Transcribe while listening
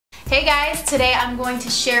Hey guys, today I'm going to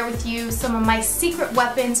share with you some of my secret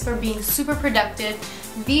weapons for being super productive.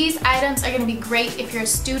 These items are going to be great if you're a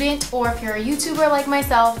student or if you're a YouTuber like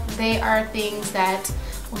myself. They are things that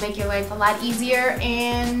will make your life a lot easier,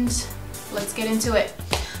 and let's get into it.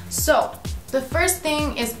 So the first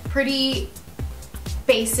thing is pretty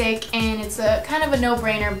basic and it's a kind of a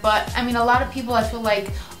no-brainer, but I mean a lot of people I feel like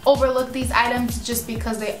overlook these items just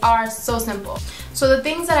because they are so simple. So the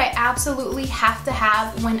things that I absolutely have to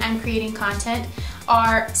have when I'm creating content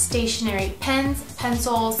are stationery, pens,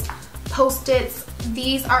 pencils, Post-its.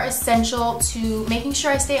 These are essential to making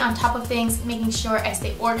sure I stay on top of things, making sure I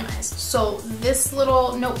stay organized. So this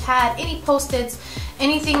little notepad, any Post-its,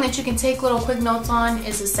 anything that you can take little quick notes on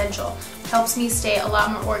is essential. Helps me stay a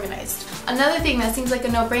lot more organized. Another thing that seems like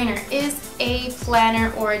a no-brainer is a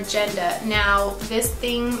planner or agenda. Now this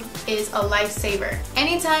thing is a lifesaver.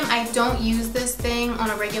 Anytime I don't use this thing on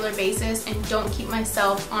a regular basis and don't keep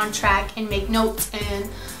myself on track and make notes and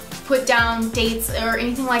put down dates or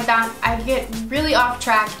anything like that, I get really off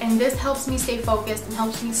track, and this helps me stay focused and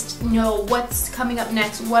helps me know what's coming up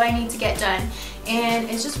next, what I need to get done, and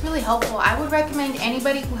it's just really helpful. I would recommend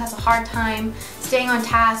anybody who has a hard time staying on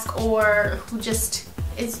task or who just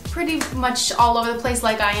is pretty much all over the place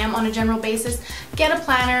like I am on a general basis, get a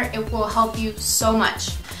planner. It will help you so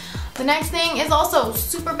much. The next thing is also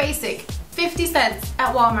super basic. 50 cents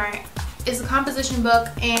at Walmart is a composition book,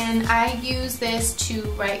 and I use this to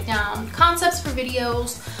write down concepts for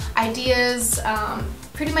videos, ideas,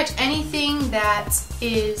 pretty much anything that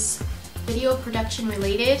is video production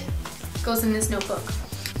related goes in this notebook.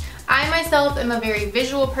 I myself am a very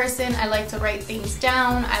visual person. I like to write things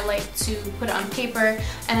down, I like to put it on paper,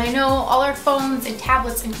 and I know all our phones and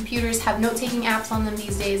tablets and computers have note-taking apps on them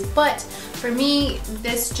these days, but for me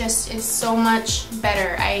this just is so much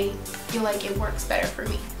better. I feel like it works better for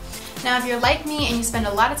me. Now if you're like me and you spend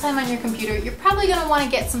a lot of time on your computer, you're probably going to want to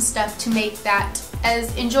get some stuff to make that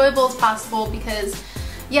as enjoyable as possible, because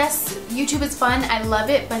yes, YouTube is fun, I love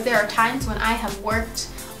it, but there are times when I have worked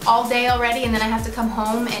all day already and then I have to come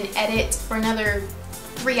home and edit for another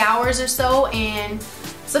 3 hours or so, and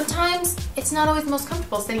sometimes it's not always the most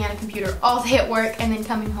comfortable sitting at a computer all day at work and then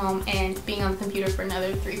coming home and being on the computer for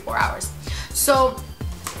another 3-4 hours. So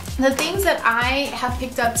the things that I have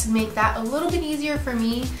picked up to make that a little bit easier for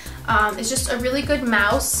me is just a really good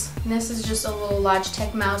mouse. And this is just a little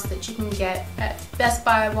Logitech mouse that you can get at Best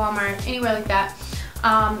Buy, Walmart, anywhere like that.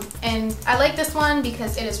 And I like this one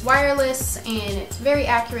because it is wireless and it's very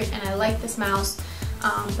accurate, and I like this mouse,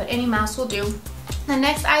 but any mouse will do. The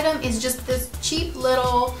next item is just this cheap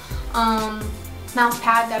little mouse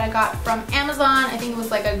pad that I got from Amazon. I think it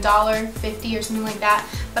was like $1.50 or something like that,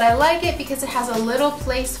 but I like it because it has a little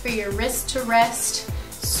place for your wrist to rest,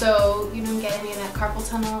 so you don't get any of that carpal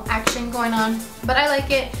tunnel action going on. But I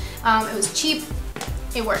like it. It was cheap,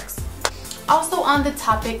 it works. Also, on the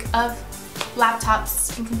topic of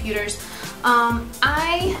laptops and computers,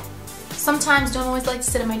 I sometimes don't always like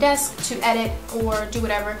to sit at my desk to edit or do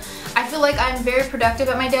whatever. I feel like I'm very productive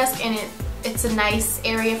at my desk and it's a nice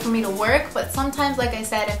area for me to work, but sometimes, like I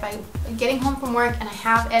said, if I'm getting home from work and I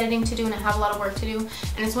have editing to do and I have a lot of work to do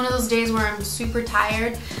and it's one of those days where I'm super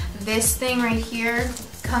tired, this thing right here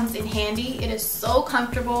comes in handy. It is so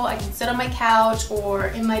comfortable. I can sit on my couch or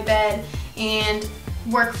in my bed and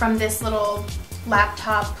work from this little lap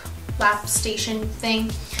station thing.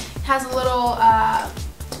 It has a little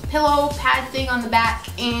pillow pad thing on the back,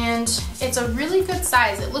 and it's a really good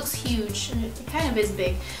size. It looks huge, and it kind of is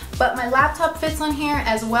big, but my laptop fits on here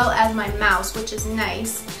as well as my mouse, which is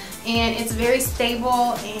nice, and it's very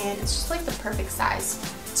stable and it's just like the perfect size.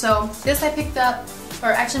 So this I picked up,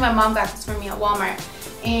 or actually my mom got this for me at Walmart,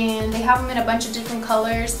 and they have them in a bunch of different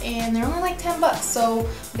colors and they're only like 10 bucks. So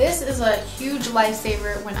this is a huge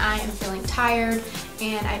lifesaver when I am feeling tired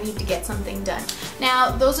and I need to get something done.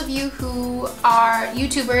 Now, those of you who are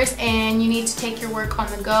YouTubers and you need to take your work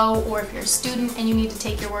on the go, or if you're a student and you need to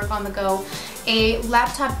take your work on the go, a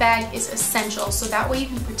laptop bag is essential, so that way you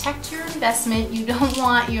can protect your investment. You don't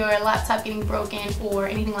want your laptop getting broken or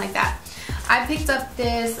anything like that. I picked up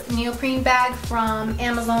this neoprene bag from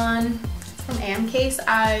Amazon, from Amcase.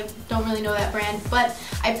 I don't really know that brand, but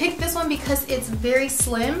I picked this one because it's very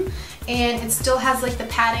slim and it still has like the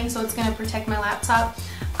padding, so it's going to protect my laptop.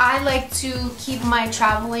 I like to keep my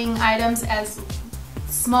traveling items as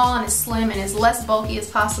small and as slim and as less bulky as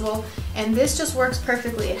possible, and this just works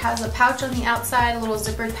perfectly. It has a pouch on the outside, a little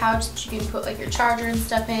zippered pouch that you can put like your charger and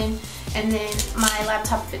stuff in, and then my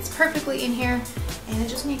laptop fits perfectly in here, and it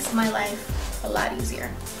just makes my life a lot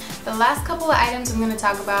easier. The last couple of items I'm going to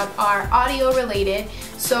talk about are audio related.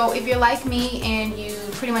 So if you're like me and you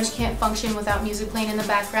pretty much can't function without music playing in the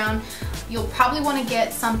background, you'll probably want to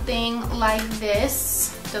get something like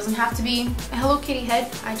this. It doesn't have to be a Hello Kitty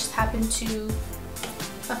head. I just happen to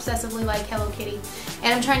obsessively like Hello Kitty.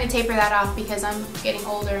 And I'm trying to taper that off because I'm getting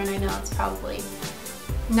older and I know it's probably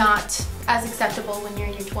not as acceptable when you're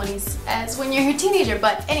in your 20s as when you're a teenager,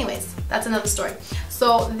 but anyways, that's another story.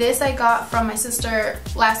 So this I got from my sister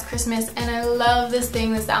last Christmas and I love this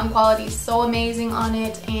thing. The sound quality is so amazing on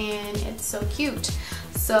it and it's so cute.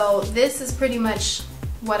 So this is pretty much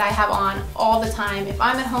what I have on all the time. If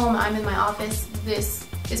I'm at home, I'm in my office, this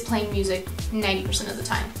is playing music 90% of the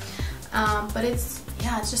time. But it's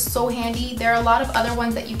just so handy. There are a lot of other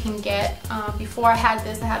ones that you can get. Before I had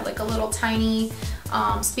this, I had like a little tiny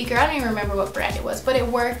speaker. I don't even remember what brand it was, but it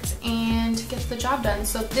worked and gets the job done.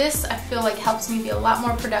 So this, I feel like, helps me be a lot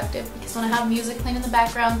more productive because when I have music playing in the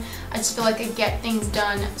background, I just feel like I get things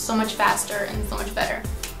done so much faster and so much better.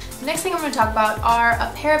 The next thing I'm going to talk about are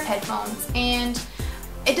a pair of headphones, and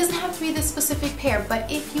it doesn't have to be this specific pair, but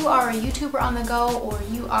if you are a YouTuber on the go or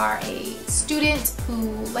you are a student who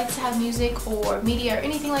likes to have music or media or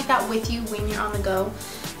anything like that with you when you're on the go,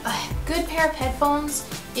 a good pair of headphones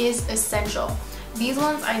is essential. These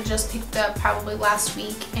ones I just picked up probably last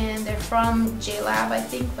week and they're from JLab, I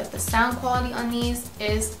think, but the sound quality on these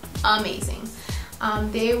is amazing.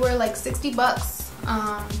 They were like 60 bucks.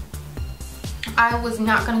 I was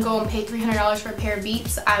not going to go and pay $300 for a pair of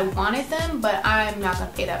Beats. I wanted them, but I'm not going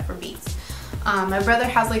to pay that for Beats. My brother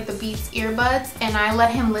has like the Beats earbuds and I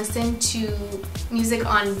let him listen to music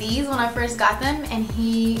on these when I first got them and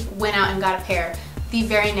he went out and got a pair the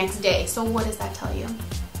very next day. So what does that tell you?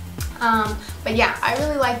 But yeah, I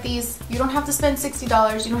really like these. You don't have to spend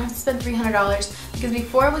 $60, you don't have to spend $300 because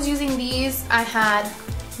before I was using these, I had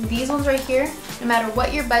these ones right here. No matter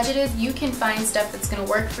what your budget is, you can find stuff that's going to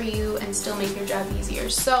work for you and still make your job easier.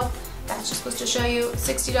 So that's just supposed to show you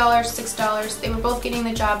 $60, $6. They were both getting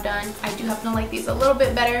the job done. I do happen to like these a little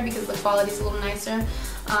bit better because the quality is a little nicer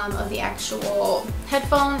of the actual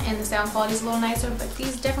headphone and the sound quality is a little nicer, but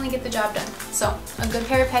these definitely get the job done. So a good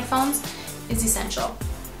pair of headphones is essential.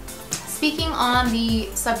 Speaking on the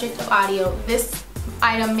subject of audio, this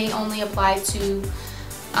item may only apply to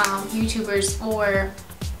YouTubers or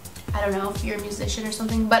I don't know if you're a musician or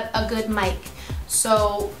something, but a good mic.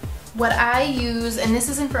 So what I use, and this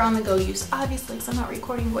isn't for on-the-go use, obviously, because I'm not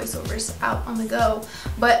recording voiceovers out on the go,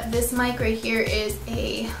 but this mic right here is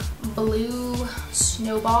a Blue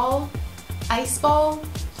Snowball Ice Ball.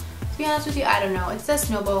 To be honest with you, I don't know. It says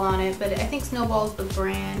Snowball on it, but I think Snowball is the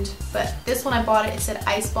brand. But this one I bought it said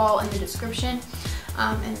Ice Ball in the description.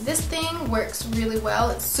 And this thing works really well.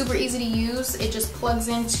 It's super easy to use. It just plugs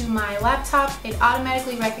into my laptop. It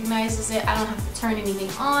automatically recognizes it. I don't have to turn anything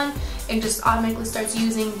on. It just automatically starts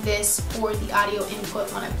using this for the audio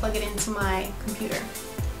input when I plug it into my computer.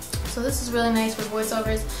 So this is really nice for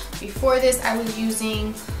voiceovers. Before this, I was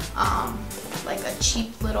using like a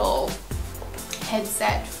cheap little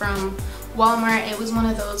headset from Wal-Mart. It was one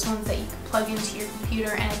of those ones that you could plug into your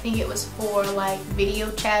computer, and I think it was for like video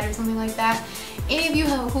chat or something like that. Any of you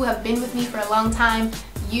who have been with me for a long time,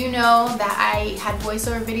 you know that I had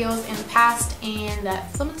voiceover videos in the past and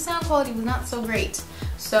that some of the sound quality was not so great.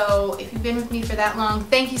 So if you've been with me for that long,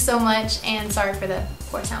 thank you so much, and sorry for the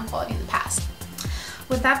poor sound quality in the past.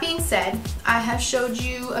 With that being said, I have showed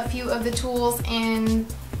you a few of the tools and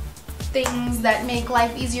things that make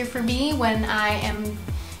life easier for me when I am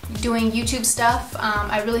doing YouTube stuff.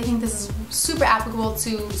 I really think this is super applicable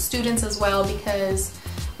to students as well because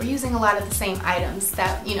we're using a lot of the same items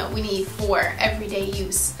that we need for everyday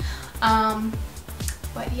use.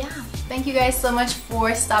 But yeah, thank you guys so much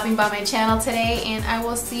for stopping by my channel today, and I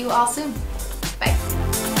will see you all soon.